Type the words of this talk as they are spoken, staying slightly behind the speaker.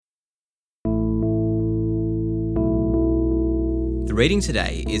The reading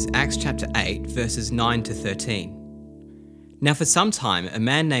today is Acts chapter 8, verses 9 to 13. Now for some time a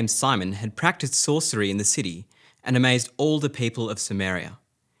man named Simon had practiced sorcery in the city and amazed all the people of Samaria.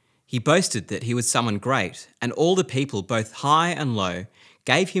 He boasted that he was someone great, and all the people, both high and low,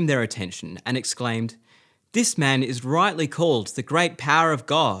 gave him their attention and exclaimed, "This man is rightly called the great power of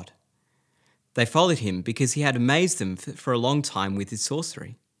God." They followed him because he had amazed them for a long time with his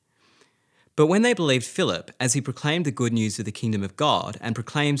sorcery. But when they believed Philip as he proclaimed the good news of the kingdom of God and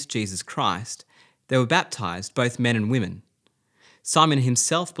proclaimed Jesus Christ, they were baptized, both men and women. Simon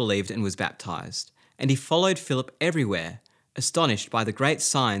himself believed and was baptized, and he followed Philip everywhere, astonished by the great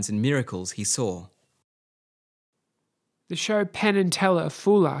signs and miracles he saw. The show Penn and Teller,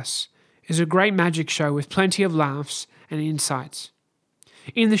 Fool Us, is a great magic show with plenty of laughs and insights.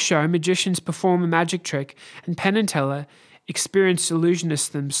 In the show, magicians perform a magic trick, and Penn and Teller, experienced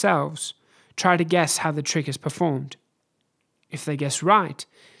illusionists themselves, try to guess how the trick is performed. If they guess right,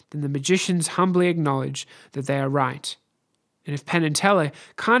 then the magicians humbly acknowledge that they are right. And if Penn and Teller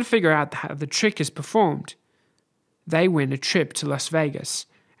can't figure out how the trick is performed, they win a trip to Las Vegas,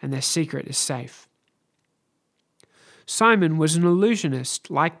 and their secret is safe. Simon was an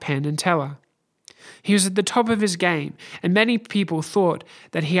illusionist like Penn and Teller. He was at the top of his game, and many people thought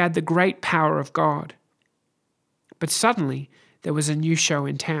that he had the great power of God. But suddenly, there was a new show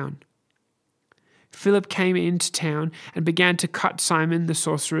in town. Philip came into town and began to cut Simon the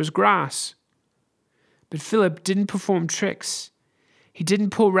Sorcerer's grass. But Philip didn't perform tricks. He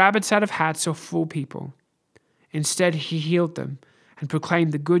didn't pull rabbits out of hats or fool people. Instead, he healed them and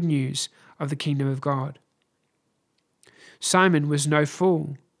proclaimed the good news of the kingdom of God. Simon was no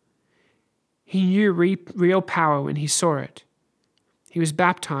fool. He knew real power when he saw it. He was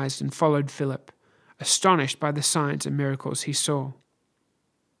baptized and followed Philip, astonished by the signs and miracles he saw.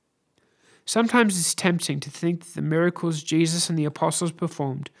 Sometimes it's tempting to think that the miracles Jesus and the apostles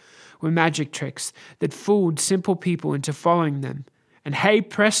performed were magic tricks that fooled simple people into following them, and hey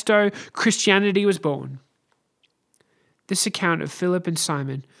presto, Christianity was born. This account of Philip and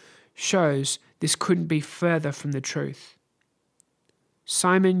Simon shows this couldn't be further from the truth.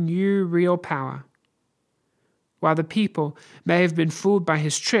 Simon knew real power. While the people may have been fooled by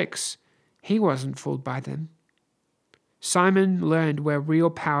his tricks, he wasn't fooled by them. Simon learned where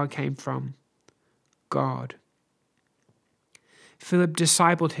real power came from: God. Philip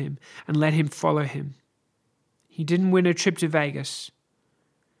discipled him and let him follow him. He didn't win a trip to Vegas.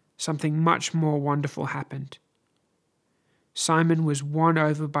 Something much more wonderful happened. Simon was won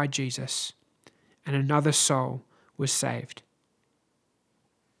over by Jesus, and another soul was saved.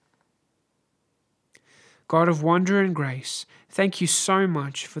 God of wonder and grace, thank you so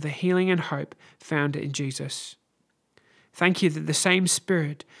much for the healing and hope found in Jesus. Thank you that the same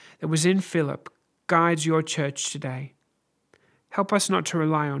Spirit that was in Philip guides your church today. Help us not to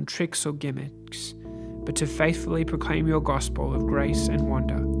rely on tricks or gimmicks, but to faithfully proclaim your gospel of grace and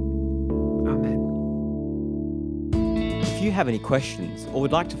wonder. Amen. If you have any questions or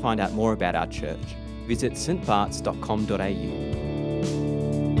would like to find out more about our church, visit stbarts.com.au.